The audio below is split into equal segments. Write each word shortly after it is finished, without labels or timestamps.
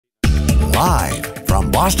Live from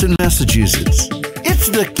Boston, Massachusetts, it's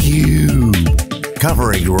theCUBE.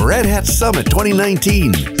 Covering Red Hat Summit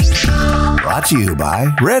 2019. Brought to you by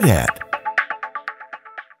Red Hat.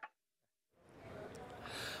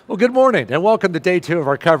 Well, good morning and welcome to day 2 of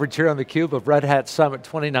our coverage here on theCUBE of Red Hat Summit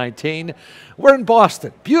 2019. We're in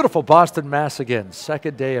Boston, beautiful Boston, Mass again.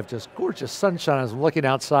 Second day of just gorgeous sunshine as I'm looking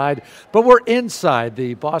outside, but we're inside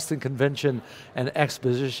the Boston Convention and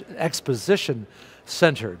Exposition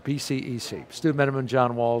Center, BCEC. Stu Miniman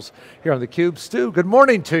John Walls here on theCUBE. Stu, good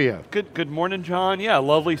morning to you. Good morning, John. Yeah,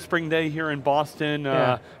 lovely spring day here in Boston.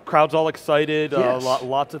 Yeah. Crowd's all excited. Yes.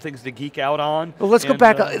 Lots of things to geek out on. Well, let's go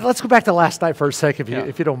back. Let's go back to last night for a second,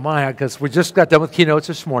 if you don't mind, because we just got done with keynotes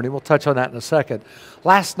this morning. We'll touch on that in a second.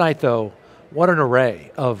 Last night, though, what an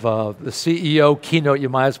array of the CEO keynote, you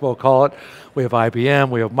might as well call it. We have IBM,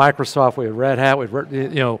 we have Microsoft, we have Red Hat, we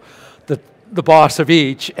have the boss of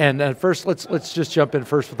each. And first, let's just jump in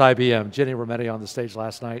first with IBM. Ginny Rometty on the stage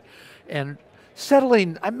last night, and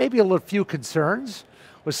settling maybe a few concerns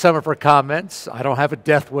with some of her comments. I don't have a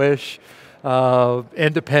death wish,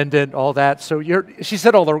 independent, all that. So she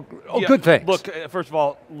said all the good things. Look, first of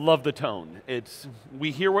all, love the tone.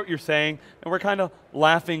 We hear what you're saying, and we're kind of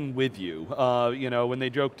laughing with you. When they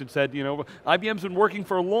joked and said, IBM's been working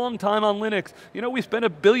for a long time on Linux. We spent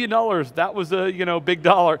 $1 billion. That was a big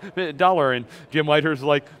dollar. And Jim Whitehurst's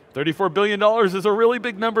like, $34 billion is a really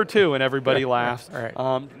big number too, and everybody laughs. Right.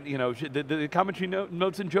 The comment she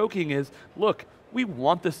notes in joking is, look, we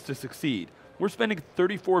want this to succeed. We're spending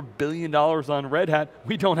 $34 billion on Red Hat.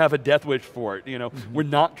 We don't have a death wish for it. We're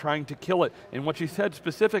not trying to kill it. And what she said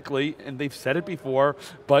specifically, and they've said it before,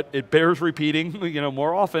 but it bears repeating,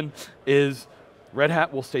 more often, is Red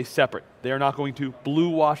Hat will stay separate. They're not going to blue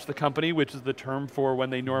wash the company, which is the term for when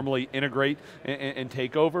they normally integrate and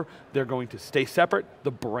take over. They're going to stay separate.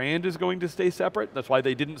 The brand is going to stay separate. That's why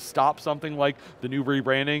they didn't stop something like the new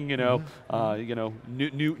rebranding.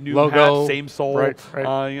 New logo, hat, same soul. Right.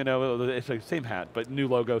 It's like same hat, but new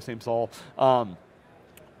logo, same soul.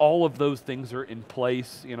 All of those things are in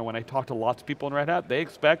place. When I talk to lots of people in Red Hat, they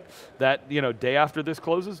expect that, day after this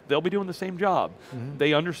closes, they'll be doing the same job.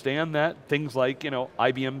 They understand that things like,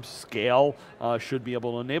 IBM scale should be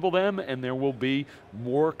able to enable them, and there will be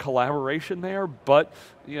more collaboration there, but,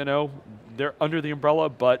 they're under the umbrella,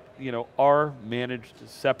 but, are managed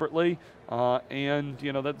separately, and,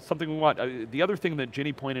 that's something we want. The other thing that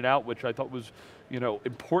Ginny pointed out, which I thought was,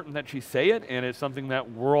 important that she say it, and it's something that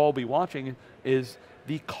we'll all be watching, is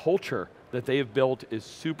the culture that they have built is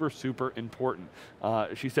super, super important.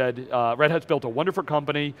 She said, Red Hat's built a wonderful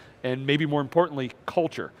company, and maybe more importantly,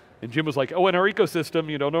 culture. And Jim was like, and our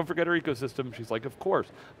ecosystem, don't forget our ecosystem. She's like, of course.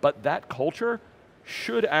 But that culture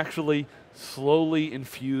should actually slowly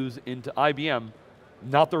infuse into IBM,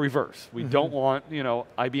 not the reverse. We don't want,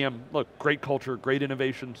 IBM, look, great culture, great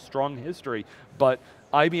innovation, strong history, but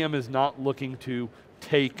IBM is not looking to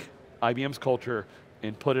take IBM's culture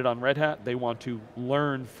and put it on Red Hat. They want to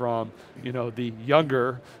learn from, the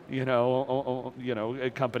younger,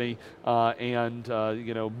 company, and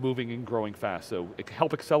moving and growing fast. So it can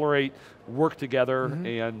help accelerate, work together,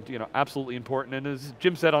 and absolutely important. And as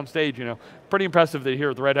Jim said on stage, pretty impressive that here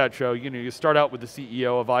at the Red Hat show, you start out with the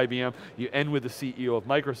CEO of IBM, you end with the CEO of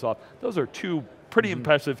Microsoft. Those are two pretty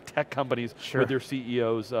impressive tech companies with their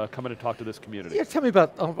CEOs coming to talk to this community. Yeah, tell me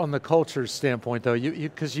about on the culture standpoint though,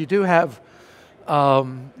 because you do have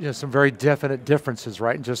some very definite differences,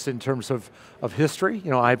 right? And just in terms of history,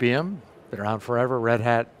 IBM, been around forever, Red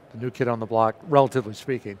Hat, the new kid on the block, relatively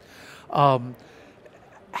speaking.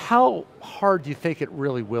 How hard do you think it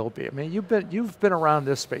really will be? I mean, you've been around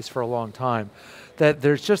this space for a long time, that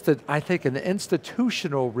there's just, I think, an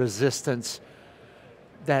institutional resistance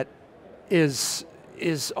that is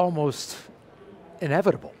almost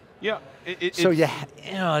inevitable. Yeah. It's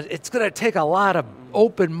going to take a lot of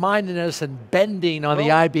open-mindedness and bending on the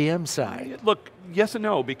IBM side. Look, yes and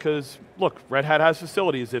no, because look, Red Hat has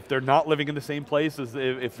facilities. If they're not living in the same place, as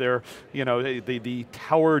if they're, the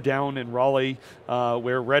tower down in Raleigh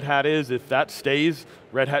where Red Hat is, if that stays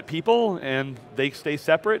Red Hat people and they stay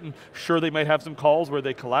separate, and sure they might have some calls where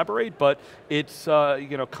they collaborate, but it's,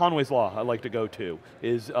 Conway's Law I like to go to,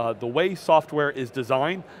 is the way software is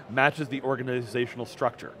designed matches the organizational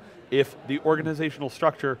structure. If the organizational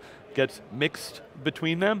structure gets mixed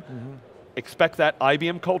between them, expect that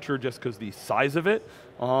IBM culture, just because the size of it,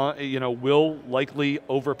 will likely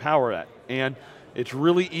overpower that. And it's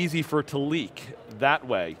really easy for it to leak that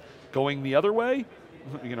way. Going the other way,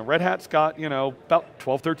 Red Hat's got, about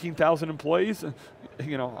 12, 13,000 employees.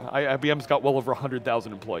 IBM's got well over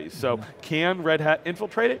 100,000 employees. So can Red Hat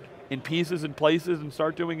infiltrate it? in pieces and places and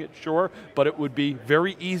start doing it, sure, but it would be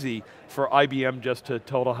very easy for IBM just to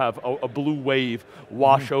have a blue wave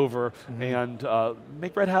wash over and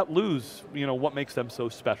make Red Hat lose what makes them so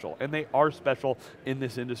special. And they are special in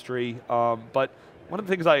this industry, but one of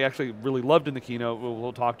the things I actually really loved in the keynote,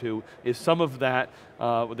 we'll talk to, is some of that,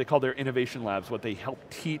 what they call their innovation labs, what they help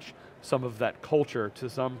teach some of that culture to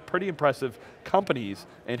some pretty impressive companies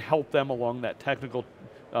and help them along that technical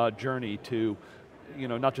journey to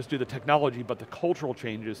not just do the technology, but the cultural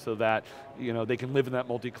changes so that they can live in that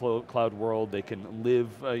multi-cloud world, they can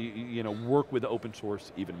live, work with open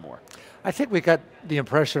source even more. I think we got the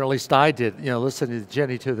impression, or at least I did, listening to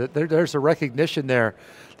Jenny too, that there's a recognition there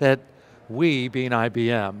that we, being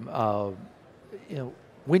IBM,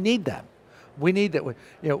 we need them. We need that.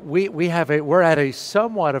 We're at a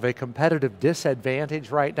somewhat of a competitive disadvantage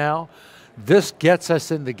right now. This gets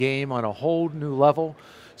us in the game on a whole new level.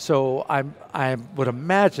 So I would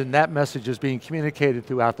imagine that message is being communicated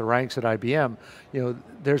throughout the ranks at IBM.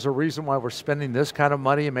 There's a reason why we're spending this kind of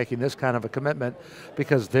money and making this kind of a commitment,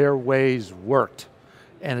 because their ways worked.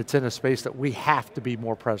 And it's in a space that we have to be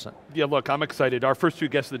more present. Yeah, look, I'm excited. Our first two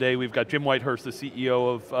guests of the day, we've got Jim Whitehurst, the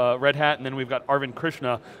CEO of Red Hat, and then we've got Arvind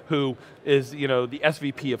Krishna, who is the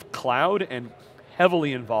SVP of Cloud and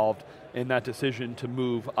heavily involved in that decision to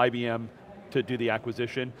move IBM to do the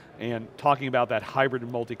acquisition, and talking about that hybrid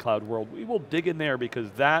and multi-cloud world. We will dig in there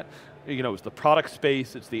because that is the product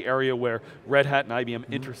space, it's the area where Red Hat and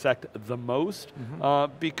IBM intersect the most,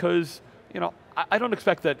 because I don't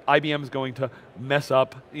expect that IBM is going to mess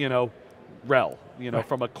up, RHEL.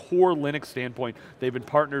 From a core Linux standpoint, they've been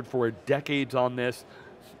partnered for decades on this.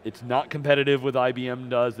 It's not competitive with IBM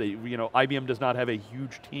does. IBM does not have a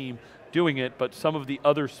huge team doing it, but some of the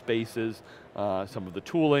other spaces, some of the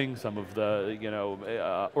tooling, some of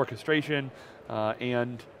the orchestration,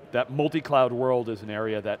 and that multi-cloud world is an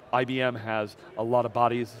area that IBM has a lot of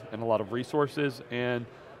bodies and a lot of resources, and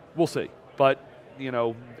we'll see. But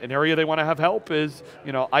an area they want to have help is,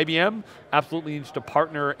 IBM absolutely needs to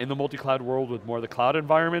partner in the multi-cloud world with more of the cloud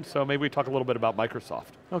environments, so maybe we talk a little bit about Microsoft.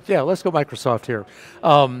 Okay, yeah, let's go Microsoft here.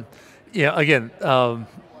 Again,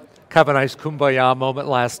 kind of a nice kumbaya moment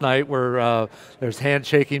last night where there's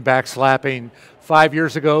handshaking, backslapping. 5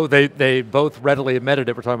 years ago, they both readily admitted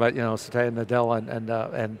it. We're talking about, Satya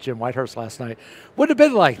Nadella and Jim Whitehurst last night. Wouldn't have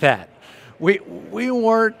been like that. We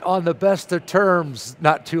weren't on the best of terms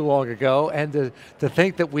not too long ago, and to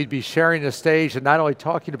think that we'd be sharing a stage and not only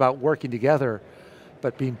talking about working together,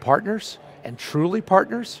 but being partners, and truly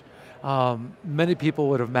partners, many people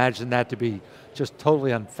would have imagined that to be just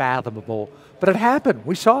totally unfathomable, but it happened.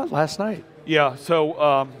 We saw it last night. Yeah,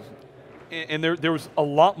 so, and there was a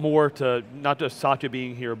lot more to not just Satya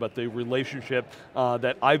being here, but the relationship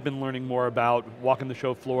that I've been learning more about, walking the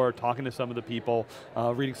show floor, talking to some of the people,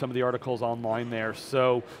 reading some of the articles online there.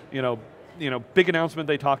 So, big announcement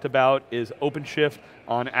they talked about is OpenShift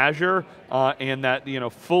on Azure, and that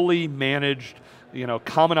fully managed,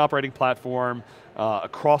 common operating platform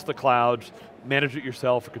across the clouds. Manage it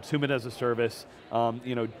yourself, or consume it as a service.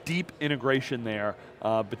 Deep integration there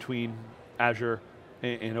between Azure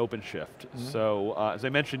and OpenShift. So as I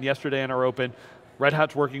mentioned yesterday in our Open, Red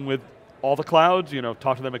Hat's working with all the clouds,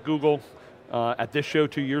 talked to them at Google. At this show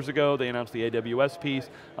 2 years ago, they announced the AWS piece.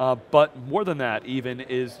 But more than that even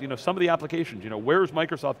is, some of the applications. Where is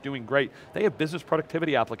Microsoft doing great? They have business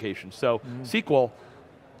productivity applications. So SQL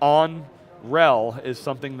on RHEL is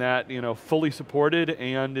something that fully supported,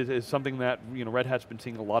 and is something that Red Hat's been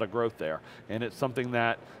seeing a lot of growth there. And it's something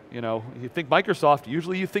that you think Microsoft,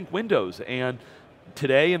 usually you think Windows, and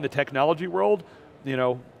today in the technology world,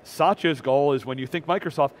 Satya's goal is when you think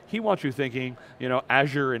Microsoft, he wants you thinking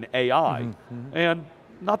Azure and AI, and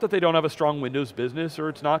not that they don't have a strong Windows business or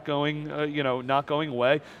it's not going, not going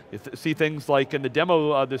away. You see things like in the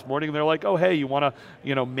demo this morning, they're like, oh hey, you want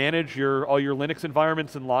to manage all your Linux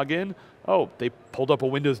environments and log in? Oh, they pulled up a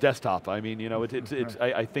Windows desktop. I mean,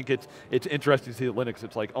 I think it's interesting to see that Linux.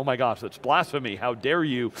 It's like, oh my gosh, that's blasphemy. How dare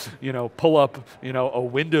you, pull up, a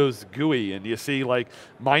Windows GUI, and you see like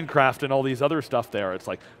Minecraft and all these other stuff there. It's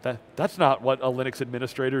like that's not what a Linux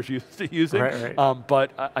administrator is used to using. Right.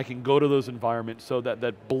 But I can go to those environments, so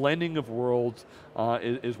that blending of worlds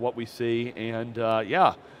is what we see, and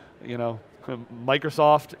yeah,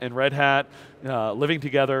 Microsoft and Red Hat living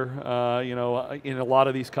together, in a lot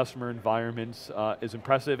of these customer environments is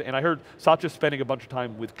impressive. And I heard Satya spending a bunch of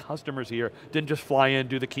time with customers here. Didn't just fly in,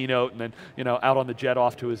 do the keynote, and then out on the jet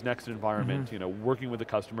off to his next environment. Working with the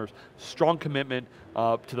customers, strong commitment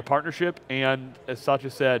to the partnership, and as Satya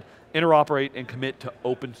said, interoperate and commit to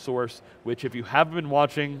open source, which if you haven't been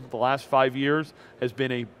watching the last 5 years has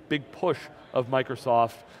been a big push of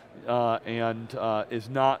Microsoft and is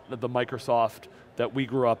not the Microsoft that we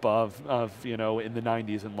grew up of in the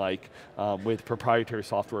 90s and with proprietary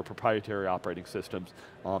software, proprietary operating systems,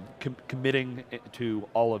 committing to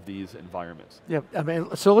all of these environments. Yeah, I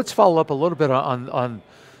mean, so let's follow up a little bit on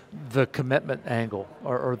the commitment angle,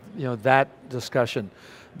 or that discussion,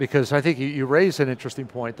 because I think you raised an interesting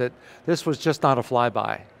point that this was just not a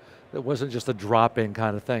flyby. It wasn't just a drop-in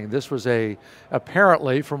kind of thing. This was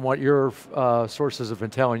apparently, from what your sources have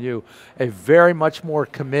been telling you, a very much more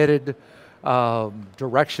committed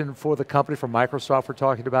direction for the company, from Microsoft we're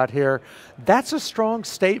talking about here. That's a strong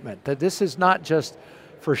statement, that this is not just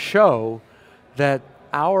for show, that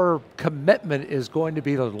our commitment is going to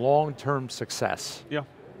be the long-term success. Yeah,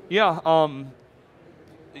 yeah.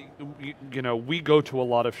 We go to a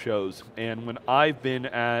lot of shows, and when I've been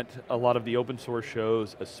at a lot of the open source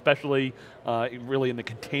shows, especially really in the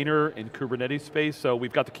container and Kubernetes space, so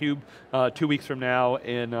we've got theCUBE 2 weeks from now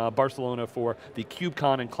in Barcelona for the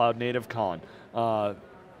KubeCon and Cloud Native Con.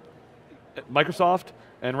 Microsoft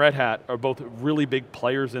and Red Hat are both really big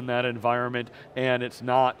players in that environment, and it's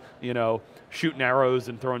not, shooting arrows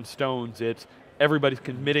and throwing stones, it's everybody's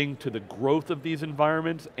committing to the growth of these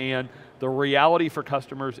environments, and the reality for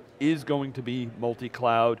customers is going to be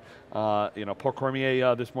multi-cloud. Paul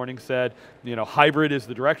Cormier this morning said, hybrid is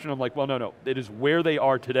the direction. I'm like, well, no, it is where they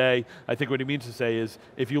are today. I think what he means to say is,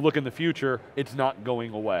 if you look in the future, it's not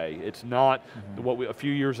going away. It's not what a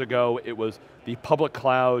few years ago, it was the public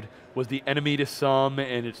cloud was the enemy to some,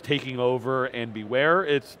 and it's taking over, and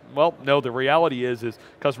beware. No, the reality is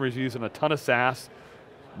customers using a ton of SaaS.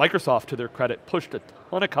 Microsoft, to their credit, pushed a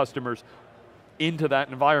ton of customers into that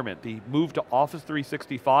environment. The move to Office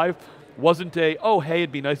 365 wasn't oh, hey,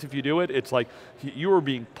 it'd be nice if you do it. It's like you were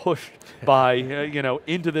being pushed by,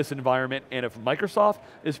 into this environment, and if Microsoft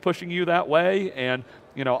is pushing you that way, and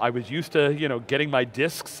I was used to, getting my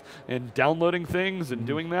disks and downloading things and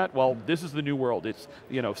doing that, well, this is the new world. It's,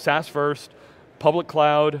 SaaS first, public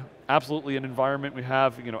cloud, absolutely an environment we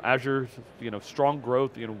have, Azure, strong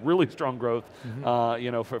growth, really strong growth,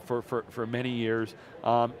 for many years,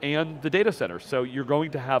 and the data center. So you're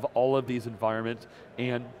going to have all of these environments,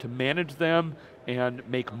 and to manage them and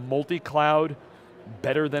make multi-cloud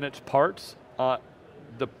better than its parts,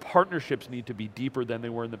 the partnerships need to be deeper than they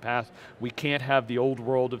were in the past. We can't have the old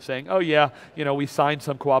world of saying, oh yeah, we signed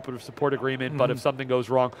some cooperative support agreement, but if something goes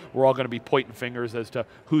wrong, we're all going to be pointing fingers as to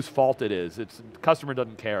whose fault it is. The customer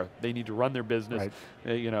doesn't care. They need to run their business.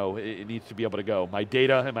 Right. It needs to be able to go. My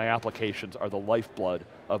data and my applications are the lifeblood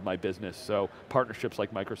of my business. So partnerships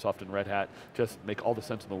like Microsoft and Red Hat just make all the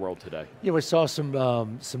sense in the world today. Yeah, we saw some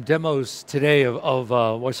demos today of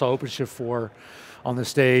what I saw OpenShift 4 on the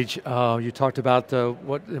stage. You talked about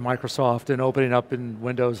what in Microsoft and opening up in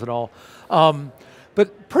Windows and all.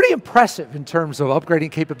 But pretty impressive in terms of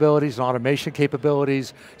upgrading capabilities and automation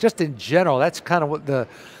capabilities, just in general. That's kind of what the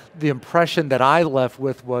impression that I left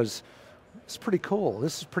with was, it's pretty cool.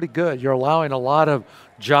 This is pretty good. You're allowing a lot of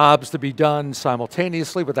jobs to be done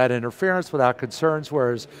simultaneously without interference, without concerns,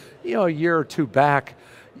 whereas a year or two back,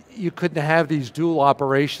 you couldn't have these dual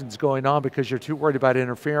operations going on because you're too worried about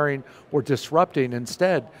interfering or disrupting.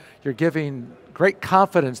 Instead, you're giving great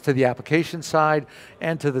confidence to the application side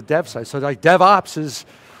and to the dev side. So like DevOps is,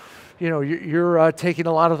 you're taking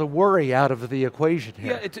a lot of the worry out of the equation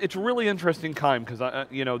here. Yeah, it's a really interesting time because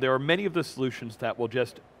there are many of the solutions that will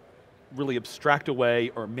just really abstract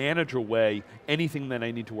away or manage away anything that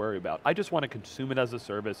I need to worry about. I just want to consume it as a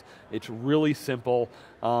service. It's really simple.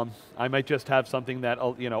 I might just have something that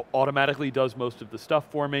automatically does most of the stuff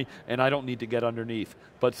for me, and I don't need to get underneath.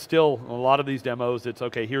 But still, a lot of these demos, it's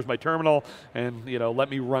okay, here's my terminal, and let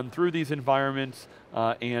me run through these environments,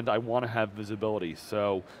 and I want to have visibility.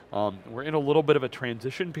 So we're in a little bit of a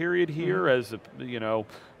transition period here as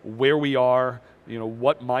where we are,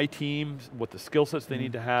 what my teams, what the skill sets they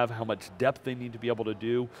need to have, how much depth they need to be able to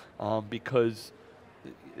do, because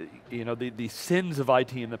the sins of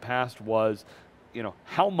IT in the past was,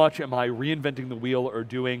 how much am I reinventing the wheel or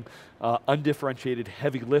doing undifferentiated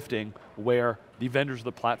heavy lifting where the vendors of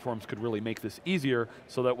the platforms could really make this easier,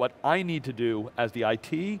 so that what I need to do as the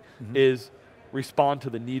IT is respond to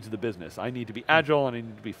the needs of the business. I need to be agile and I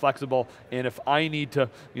need to be flexible, and if I need to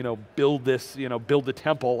build this, build the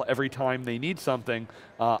temple every time they need something,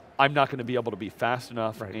 I'm not going to be able to be fast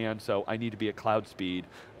enough, and so I need to be at cloud speed.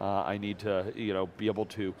 I need to be able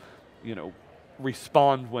to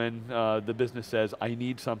respond when the business says, I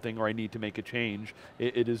need something or I need to make a change.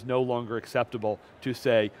 It is no longer acceptable to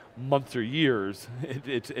say months or years.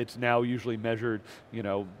 It's now usually measured,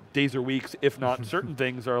 days or weeks, if not certain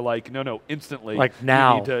things are like, no, instantly. Like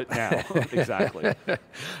now. You need to, now, exactly.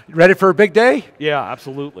 Ready for a big day? Yeah,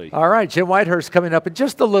 absolutely. All right, Jim Whitehurst coming up in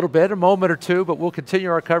just a little bit, a moment or two, but we'll continue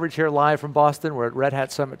our coverage here live from Boston. We're at Red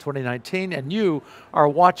Hat Summit 2019, and you are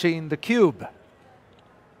watching theCUBE.